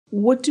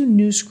What do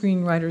new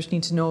screenwriters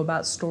need to know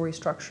about story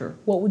structure?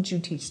 What would you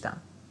teach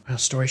them? Well,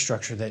 story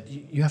structure, that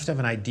you have to have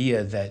an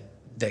idea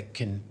that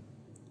can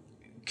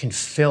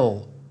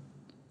fill,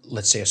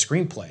 let's say, a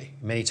screenplay.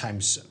 Many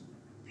times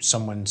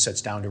someone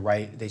sits down to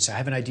write, they say, I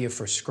have an idea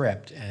for a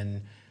script,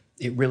 and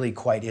it really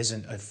quite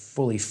isn't a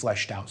fully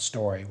fleshed out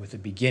story with a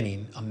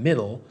beginning, a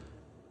middle,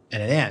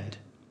 and an end.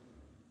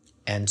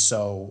 And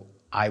so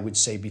I would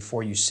say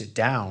before you sit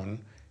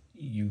down,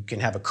 you can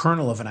have a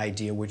kernel of an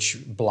idea which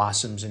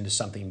blossoms into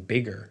something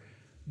bigger,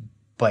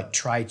 but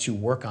try to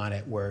work on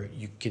it where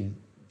you can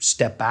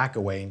step back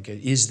away and go,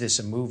 is this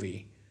a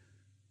movie?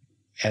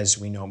 As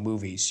we know,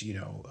 movies,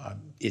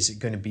 is it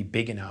going to be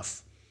big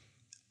enough?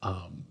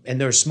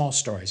 And there are small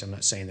stories. I'm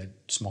not saying that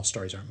small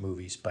stories aren't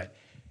movies, but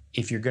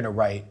if you're going to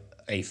write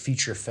a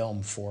feature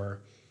film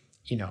for,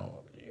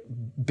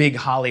 big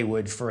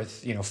Hollywood for,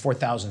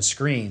 4,000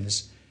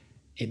 screens,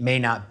 it may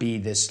not be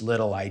this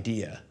little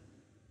idea,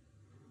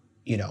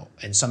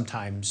 and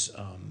sometimes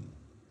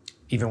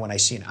even when I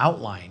see an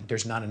outline,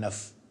 there's not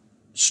enough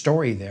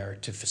story there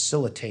to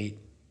facilitate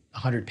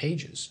 100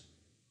 pages.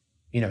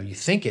 You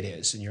think it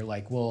is, and you're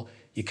like, well,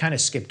 you kind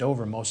of skipped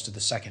over most of the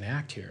second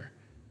act here.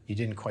 You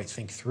didn't quite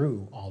think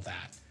through all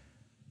that.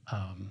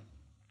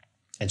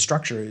 And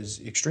structure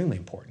is extremely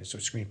important. So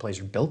screenplays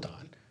are built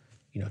on,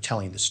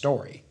 telling the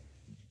story.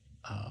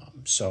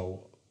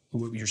 So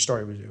your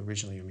story was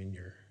originally,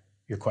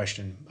 your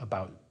question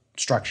about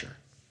structure.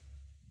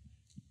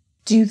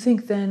 Do you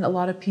think then a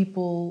lot of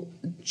people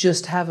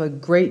just have a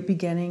great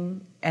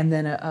beginning and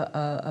then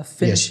a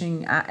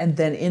finishing, yes. And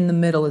then in the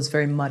middle is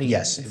very muddy?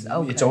 Yes,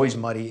 it's always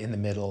muddy in the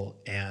middle,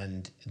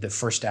 and the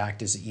first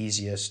act is the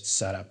easiest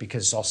setup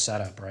because it's all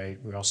set up, right?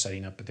 We're all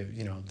setting up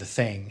the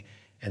thing,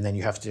 and then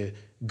you have to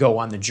go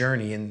on the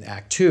journey in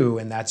Act 2,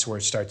 and that's where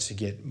it starts to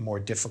get more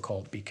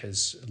difficult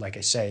because, like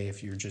I say,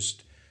 if you're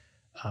just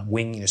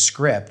winging a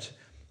script,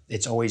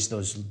 it's always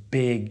those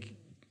big,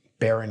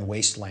 barren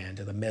wasteland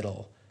in the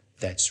middle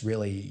that's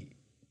really,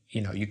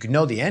 you could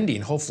know the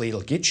ending, hopefully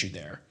it'll get you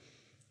there.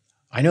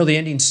 I know the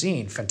ending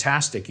scene,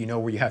 fantastic, you know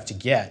where you have to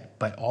get,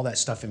 but all that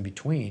stuff in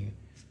between,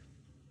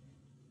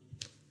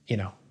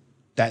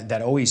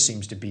 that always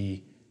seems to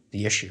be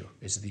the issue,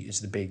 is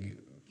the big,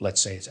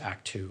 let's say it's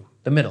Act 2,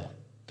 the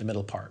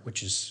middle part,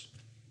 which is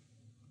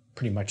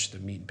pretty much the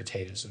meat and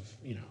potatoes of,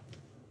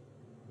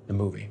 the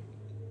movie.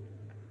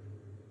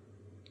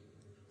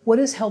 What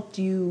has helped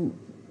you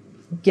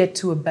get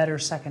to a better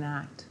second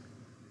act?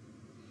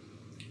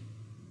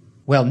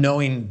 Well,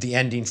 knowing the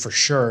ending for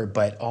sure,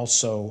 but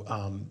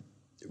also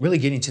really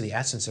getting to the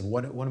essence of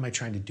what am I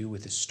trying to do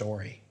with this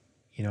story?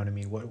 You know what I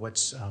mean?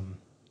 What's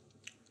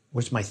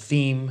my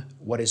theme?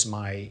 What's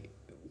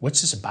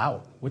this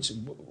about?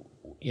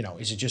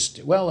 Is it just,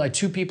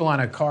 two people on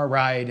a car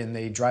ride and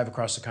they drive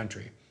across the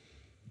country?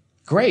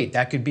 Great,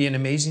 that could be an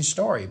amazing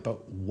story,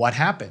 but what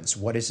happens?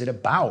 What is it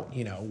about?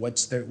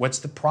 What's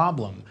the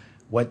problem?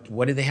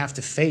 What do they have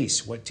to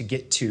face? What to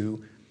get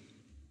to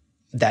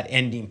that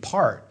ending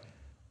part?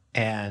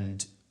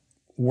 And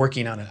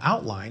working on an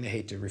outline, I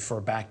hate to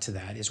refer back to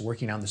that, is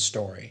working on the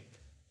story.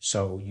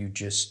 So you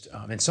just,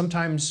 and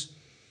sometimes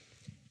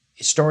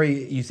a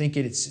story, you think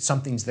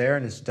something's there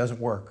and it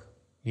doesn't work,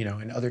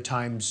 and other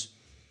times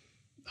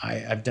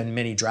I've done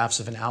many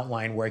drafts of an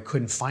outline where I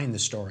couldn't find the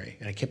story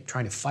and I kept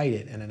trying to fight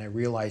it, and then I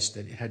realized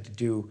that it had to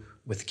do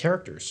with the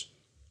characters.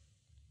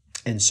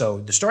 And so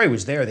the story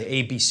was there, the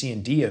A, B, C,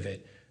 and D of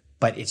it,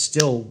 but it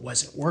still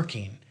wasn't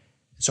working.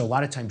 So a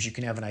lot of times you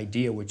can have an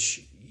idea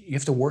which you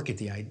have to work at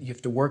you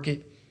have to work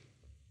it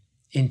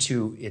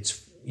into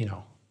its,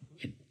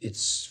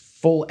 its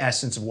full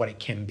essence of what it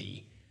can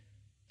be.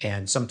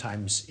 And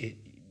sometimes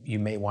you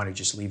may want to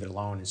just leave it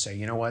alone and say,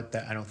 you know what,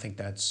 I don't think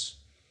that's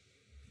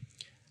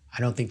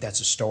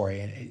a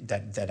story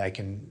that I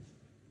can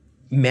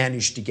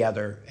manage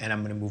together, and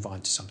I'm going to move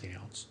on to something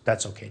else.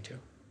 That's okay too.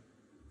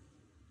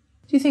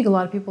 Do you think a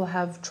lot of people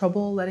have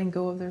trouble letting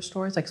go of their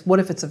stories? Like, what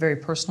if it's a very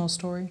personal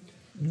story?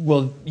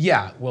 Well,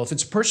 yeah. Well, if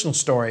it's a personal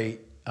story,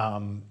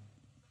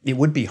 it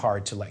would be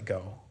hard to let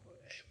go,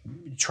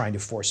 trying to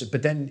force it.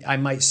 But then I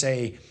might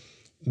say,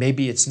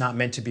 maybe it's not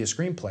meant to be a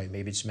screenplay.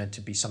 Maybe it's meant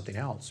to be something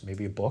else.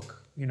 Maybe a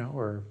book,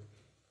 or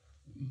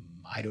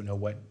I don't know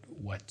what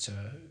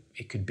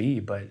it could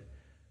be.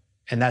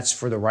 And that's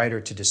for the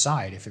writer to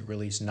decide if it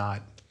really is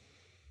not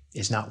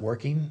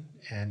working,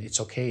 and it's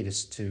okay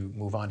to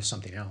move on to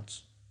something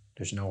else.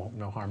 There's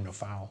no harm, no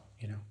foul,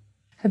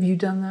 Have you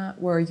done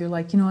that where you're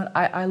like, you know what,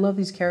 I love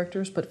these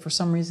characters, but for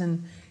some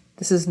reason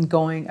this isn't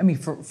going,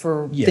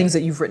 for things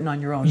that you've written on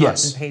your own,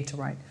 yes. Not been paid to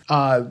write?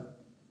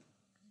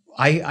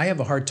 I have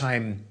a hard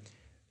time,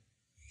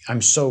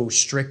 I'm so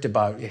strict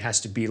about it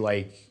has to be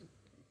like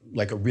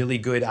a really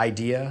good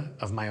idea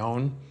of my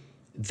own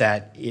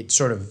that it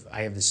sort of,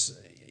 I have this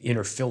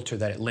inner filter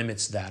that it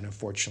limits that,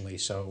 unfortunately.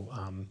 So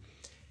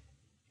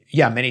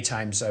many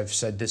times I've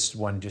said this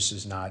one just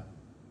it's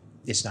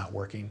not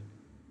working.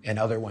 And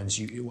other ones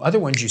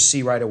you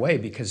see right away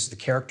because the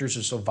characters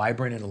are so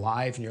vibrant and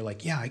alive, and you're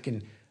like, yeah, I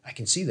can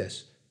see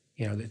this.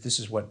 That this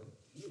is what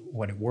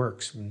it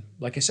works. And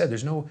like I said,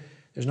 there's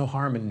there's no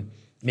harm in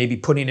maybe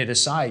putting it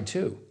aside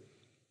too.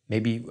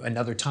 Maybe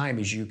another time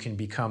as you can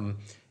become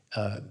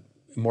a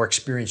more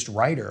experienced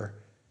writer,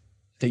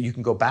 that you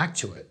can go back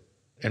to it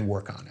and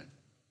work on it.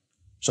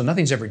 So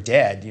nothing's ever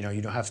dead. You know,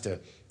 you don't have to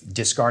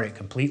discard it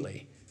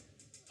completely.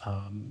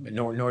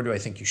 Nor do I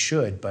think you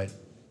should, but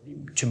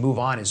to move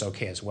on is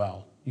okay as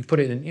well. You put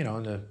it in, you know,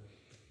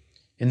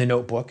 in the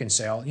notebook and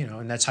say, you know,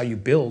 and that's how you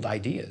build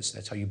ideas.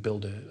 That's how you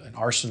build an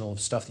arsenal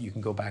of stuff that you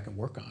can go back and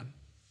work on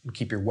and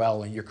keep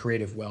your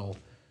creative well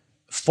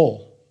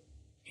full,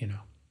 you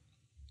know.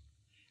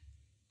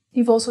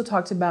 You've also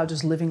talked about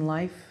just living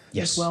life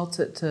yes. as well.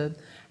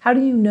 How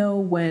do you know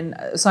when,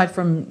 aside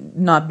from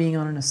not being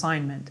on an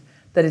assignment,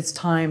 that it's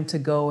time to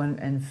go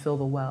and fill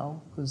the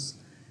well? Because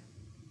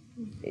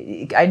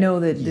I know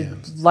that the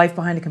life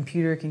behind a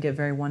computer can get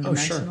very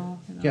one-dimensional.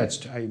 Oh, sure. You know?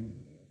 Yeah,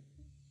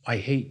 I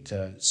hate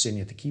sitting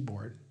at the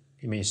keyboard.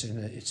 I mean,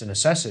 it's a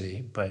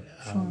necessity, but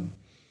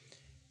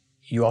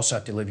you also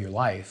have to live your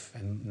life.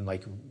 And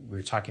like we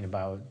were talking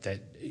about, that,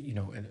 you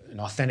know, an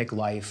authentic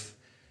life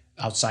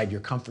outside your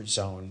comfort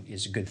zone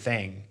is a good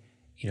thing.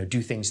 You know,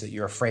 do things that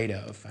you're afraid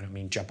of. I don't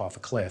mean jump off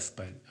a cliff,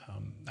 but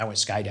I went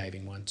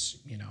skydiving once,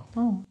 you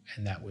know,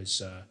 and that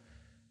was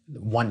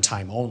one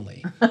time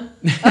only.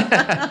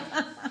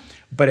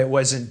 But it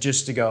wasn't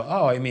just to go,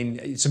 I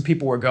mean, some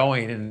people were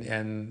going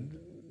and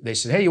they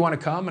said, hey, you want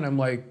to come? And I'm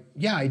like,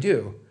 yeah, I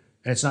do.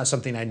 And it's not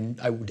something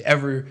I would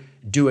ever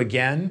do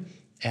again.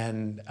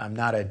 And I'm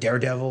not a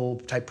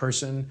daredevil type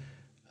person,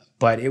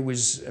 but it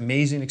was an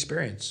amazing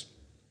experience.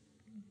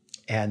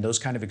 And those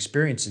kind of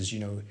experiences, you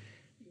know,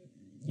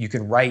 you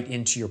can write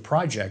into your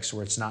projects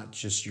where it's not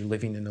just you're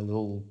living in a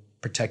little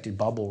protected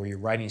bubble where you're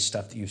writing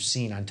stuff that you've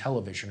seen on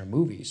television or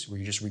movies, where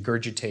you're just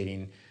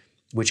regurgitating,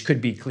 which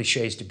could be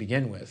cliches to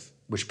begin with,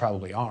 which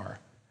probably are.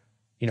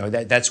 You know,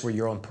 that's where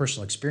your own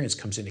personal experience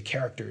comes into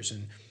characters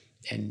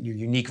and your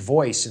unique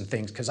voice and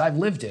things, because I've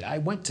lived it. I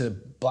went to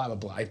blah, blah,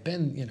 blah. I've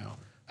been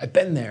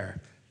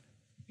there,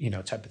 you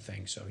know, type of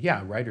thing. So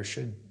yeah, writers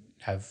should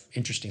have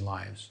interesting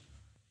lives,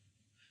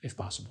 if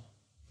possible.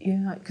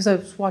 Yeah, because I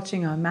was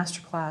watching a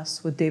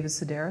masterclass with David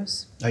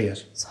Sedaris. Oh,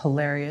 yes. It's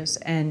hilarious.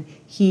 And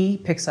he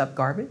picks up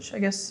garbage, I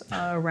guess,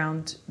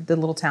 around the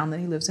little town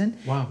that he lives in.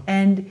 Wow.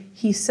 And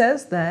he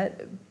says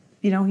that,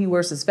 you know, he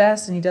wears his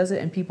vest and he does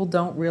it, and people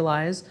don't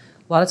realize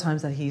a lot of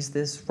times that he's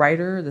this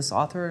writer, this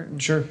author.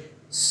 Sure.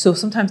 So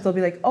sometimes they'll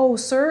be like, oh,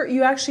 sir,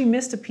 you actually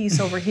missed a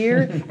piece over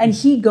here. And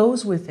he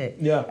goes with it.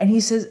 Yeah. And he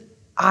says,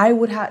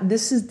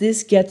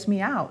 this gets me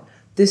out.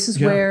 This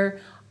is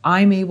where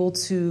I'm able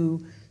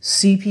to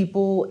see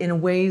people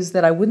in ways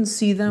that I wouldn't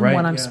see them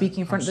when I'm speaking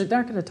in front. They're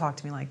not going to talk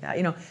to me like that,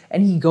 you know.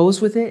 And he goes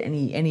with it, and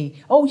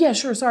he, oh yeah,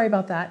 sure, sorry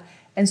about that.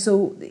 And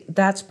so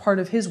that's part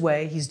of his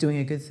way. He's doing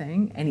a good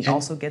thing, and he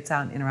also gets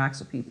out and interacts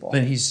with people.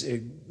 And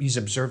he's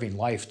observing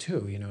life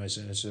too, you know. As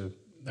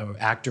an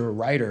actor or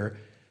writer,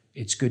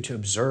 it's good to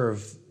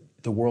observe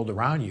the world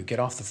around you. Get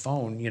off the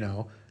phone, you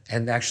know,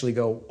 and actually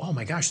go, oh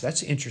my gosh,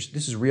 that's interesting.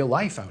 This is real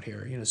life out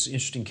here. You know, it's an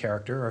interesting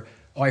character. Or,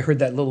 oh, I heard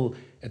that little,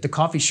 at the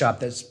coffee shop,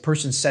 that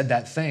person said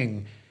that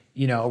thing,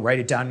 you know, write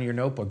it down in your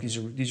notebook. These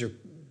are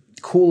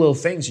cool little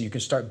things that you can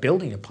start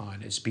building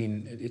upon.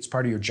 It's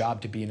part of your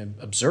job to be an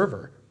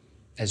observer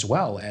as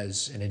well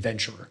as an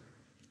adventurer,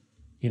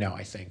 you know,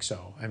 I think.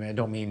 So, I mean, I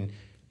don't mean,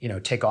 you know,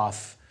 take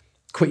off,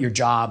 quit your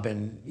job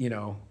and, you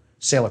know,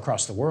 sail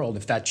across the world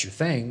if that's your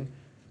thing,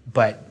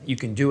 but you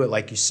can do it,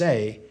 like you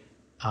say,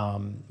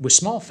 with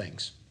small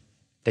things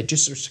that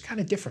just are kind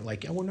of different.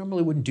 Like, I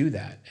normally wouldn't do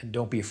that, and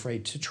don't be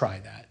afraid to try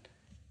that,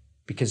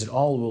 because it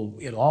all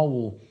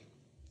will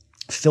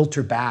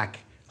filter back,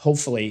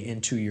 hopefully,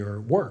 into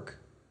your work,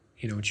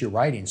 you know, into your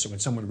writing. So when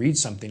someone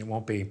reads something, it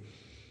won't be,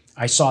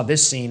 I saw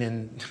this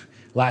scene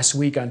last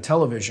week on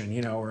television,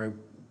 you know, or,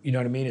 you know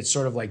what I mean? It's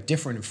sort of like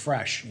different and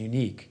fresh,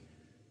 unique,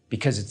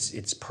 because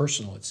it's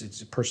personal.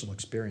 It's a personal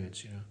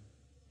experience, you know.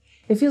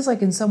 It feels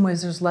like in some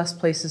ways there's less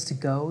places to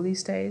go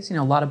these days. You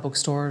know, a lot of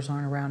bookstores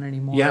aren't around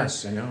anymore.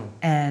 Yes, I know.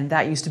 And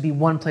that used to be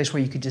one place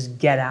where you could just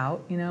get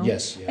out, you know?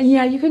 Yes. And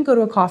yeah, you can go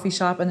to a coffee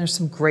shop, and there's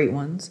some great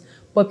ones,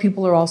 but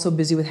people are also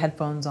busy with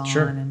headphones on.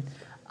 Sure.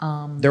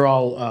 And they're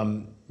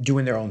all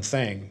doing their own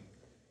thing,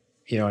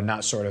 you know, and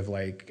not sort of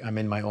like, I'm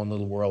in my own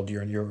little world,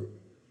 you're in your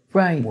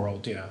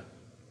world, yeah.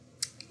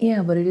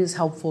 Yeah, but it is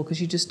helpful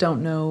because you just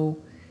don't know.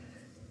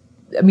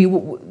 I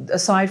mean,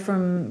 aside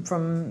from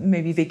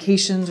maybe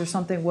vacations or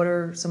something, what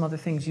are some other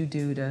things you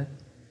do to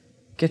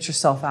get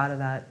yourself out of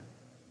that?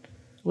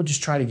 Well,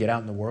 just try to get out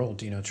in the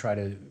world, you know, I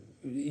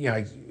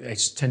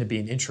tend to be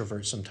an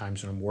introvert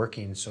sometimes when I'm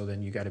working, so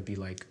then you got to be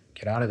like,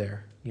 get out of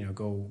there, you know,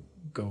 go.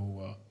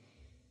 And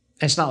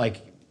it's not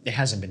like it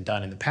hasn't been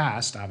done in the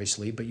past,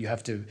 obviously, but you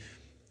have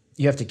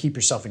to keep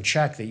yourself in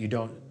check that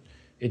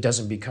it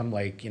doesn't become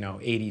like, you know,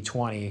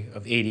 80-20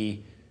 of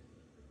 80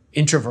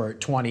 introvert,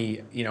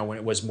 20, you know, when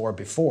it was more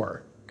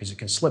before, because it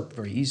can slip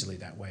very easily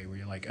that way, where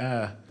you're like,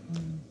 I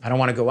don't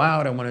want to go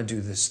out, I want to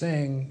do this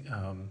thing.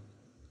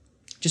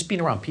 Just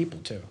being around people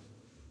too.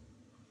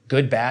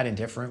 Good, bad,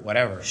 indifferent,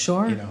 whatever.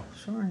 Sure, you know.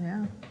 sure,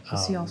 yeah. You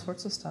see all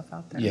sorts of stuff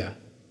out there. Yeah.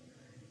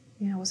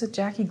 Yeah, was it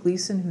Jackie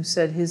Gleason who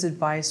said his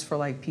advice for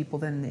like people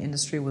then in the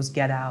industry was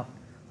get out,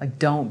 like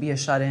don't be a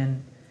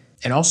shut-in.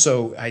 And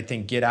also, I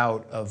think get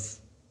out of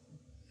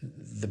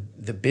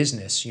the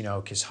business, you know,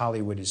 because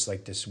Hollywood is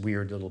like this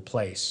weird little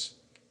place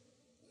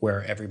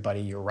where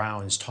everybody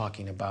around is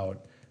talking about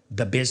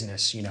the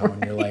business, you know,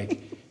 and you're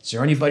like, is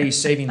there anybody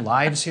saving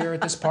lives here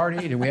at this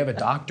party? Do we have a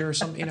doctor or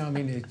something? You know,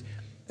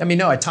 I mean,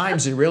 no, at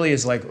times it really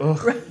is like,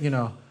 oh, you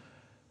know,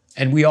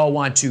 and we all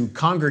want to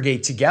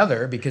congregate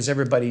together because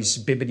everybody's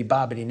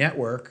bibbity-bobbity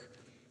network.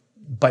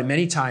 But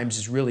many times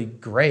it's really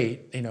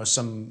great. You know,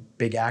 some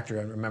big actor,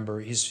 I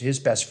remember his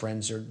best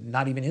friends are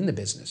not even in the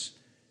business.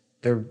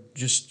 They're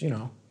just, you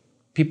know,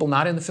 people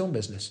not in the film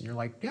business. And you're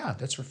like, yeah,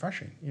 that's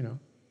refreshing, you know.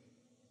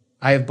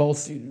 I have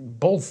both,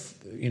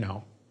 you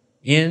know,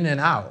 in and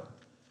out,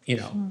 you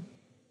know. Sure.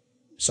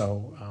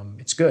 So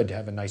it's good to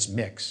have a nice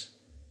mix.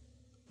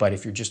 But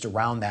if you're just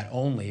around that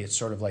only, it's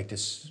sort of like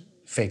this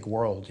fake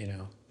world, you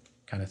know,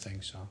 kind of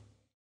thing, so.